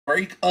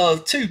break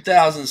of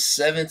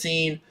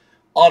 2017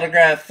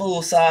 autograph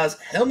full-size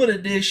helmet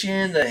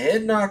edition, the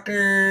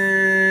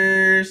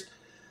HeadKnockers.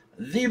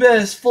 The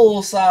best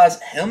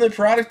full-size helmet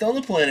product on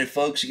the planet,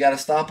 folks. You got to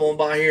stop on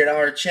by here at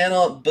our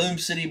channel, Boom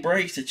City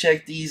Breaks, to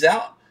check these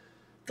out.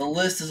 The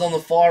list is on the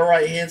far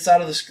right-hand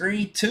side of the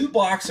screen. 2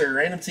 boxer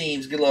random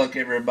teams. Good luck,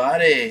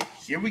 everybody.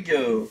 Here we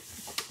go.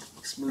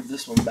 Let's move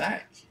this one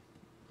back.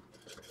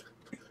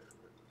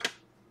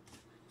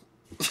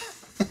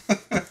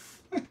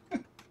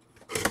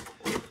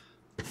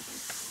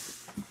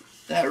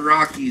 That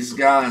Rockies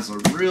guy is a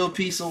real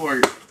piece of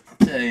work. I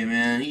tell you,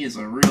 man, he is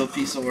a real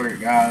piece of work,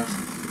 guys.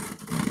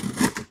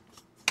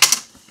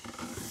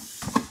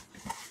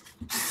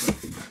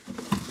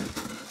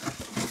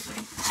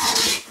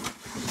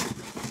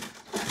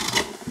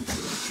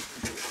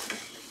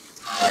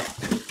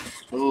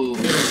 Oh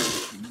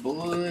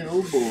boy,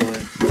 oh boy.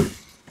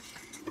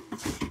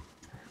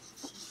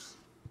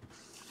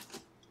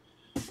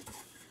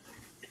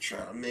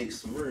 Try to make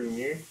some room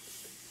here.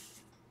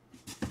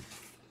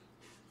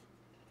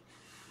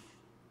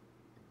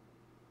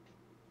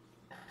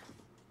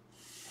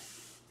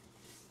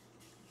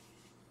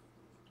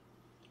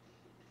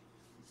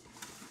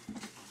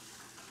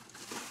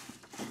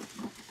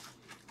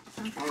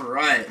 All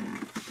right.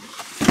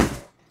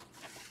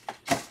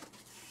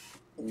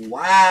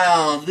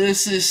 Wow,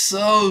 this is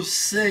so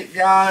sick,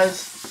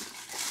 guys.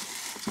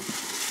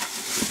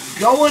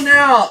 Going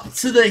out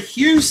to the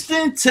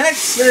Houston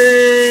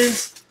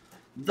Texans,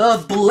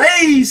 the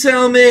Blaze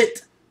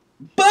helmet.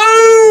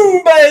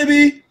 Boom,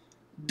 baby.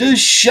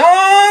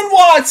 DeShaun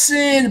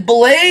Watson,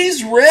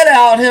 Blaze red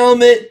out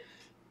helmet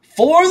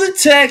for the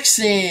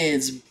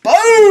Texans.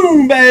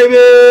 Boom,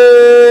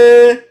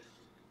 baby.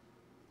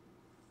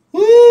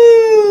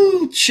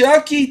 Woo!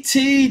 Chucky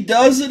T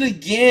does it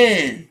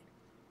again.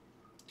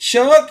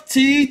 Chuck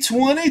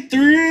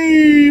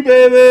T23,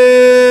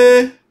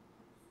 baby.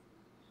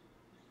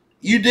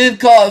 You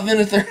did call it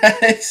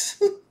Venethrax.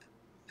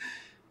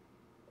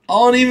 I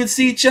don't even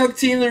see Chuck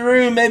T in the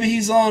room. Maybe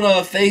he's on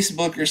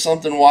Facebook or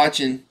something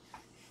watching.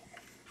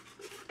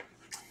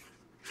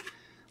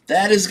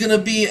 That is going to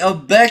be a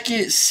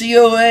Beckett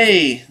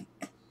COA.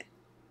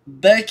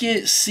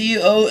 Beckett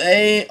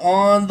COA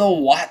on the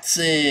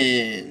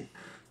Watson.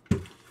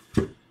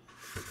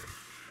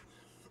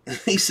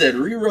 He said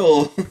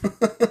reroll.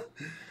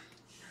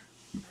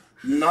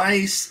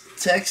 Nice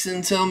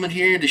Texans helmet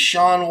here.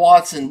 DeShaun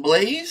Watson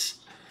Blaze.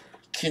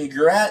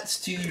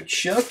 Congrats to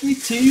Chucky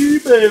T,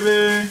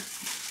 baby.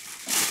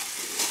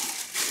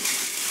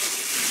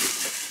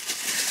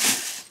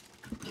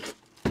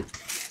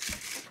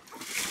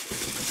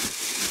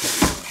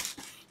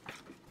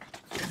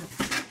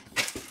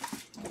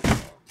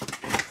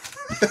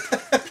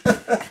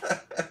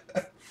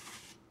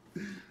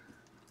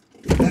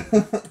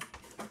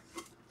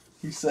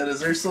 He said, is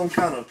there some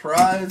kind of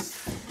prize?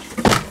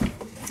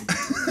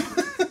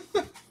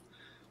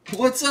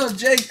 What's up,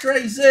 Jay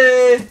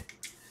Crazy?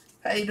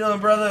 How you doing,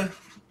 brother?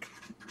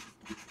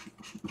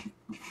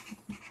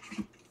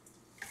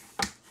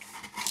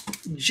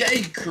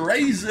 Jay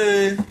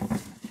Crazy.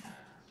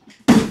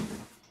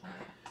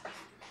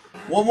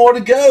 One more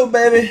to go,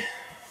 baby.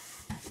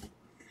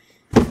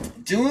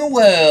 Doing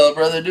well,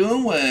 brother.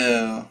 Doing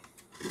well.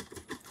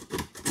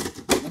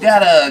 We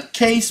got a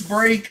case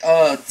break,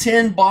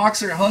 10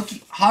 boxer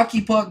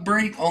hockey puck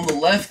break on the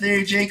left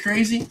there, Jay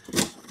Crazy.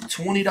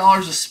 $20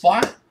 a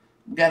spot.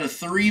 We got a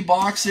 3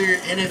 boxer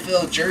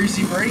NFL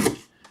jersey break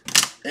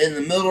in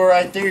the middle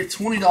right there.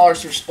 $20 per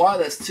spot.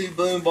 That's 2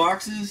 boom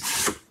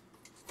boxes.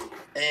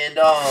 And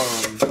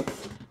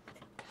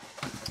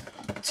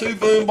 2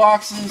 boom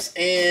boxes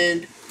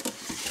and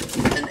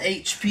an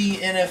HP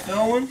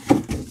NFL one.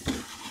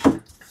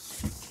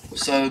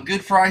 So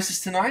good prices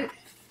tonight.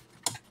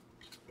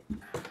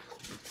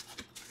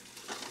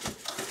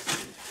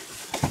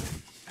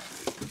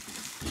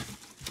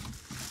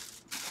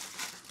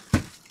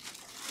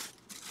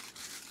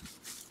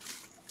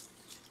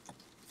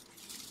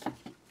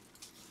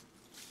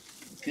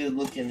 Good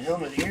looking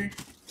helmet here.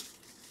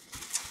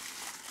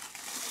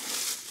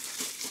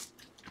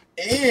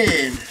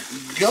 And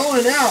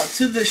going out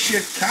to the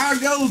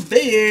Chicago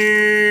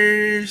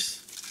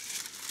Bears,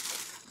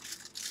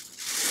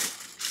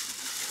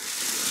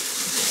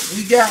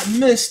 we got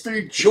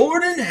Mr.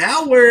 Jordan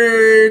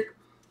Howard,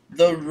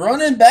 the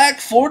running back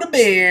for the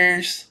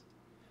Bears.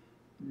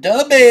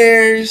 The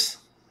Bears.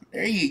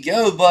 There you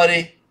go,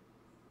 buddy.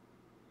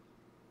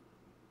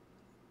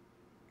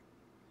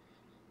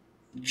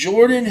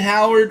 Jordan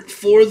Howard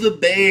for the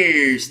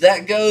Bears.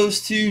 That goes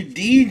to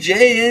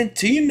DJ and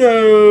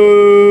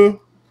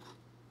Tino.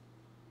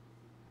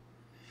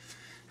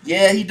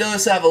 Yeah, he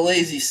does have a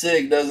lazy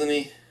sig, doesn't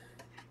he?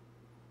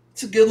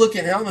 It's a good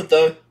looking helmet,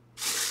 though.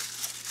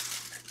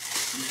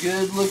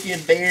 Good looking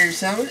Bears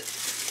helmet.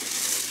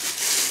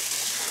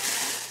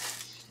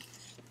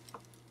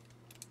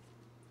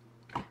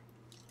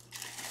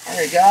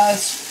 Alright,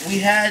 guys. We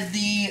had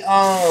the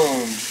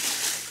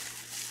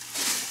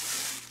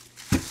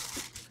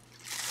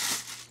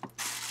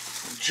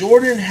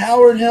Jordan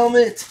Howard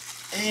helmet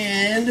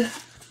And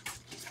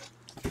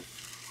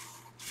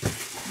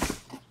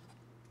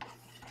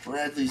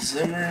Bradley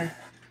Zimmer.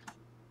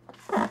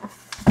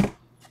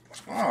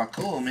 Oh,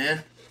 cool,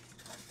 man.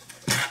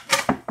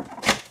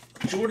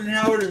 Jordan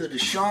Howard and the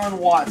DeShaun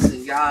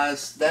Watson,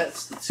 guys.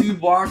 That's the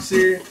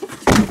 2-boxer.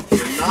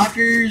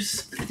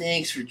 HeadKnockers,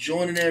 thanks for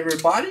joining,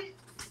 everybody.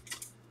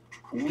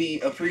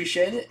 We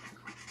appreciate it.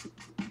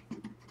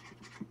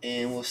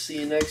 And we'll see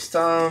you next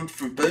time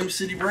for Boom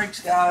City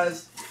Breaks,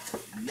 guys.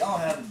 Y'all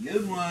have a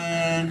good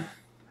one.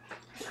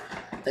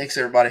 Thanks,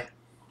 everybody.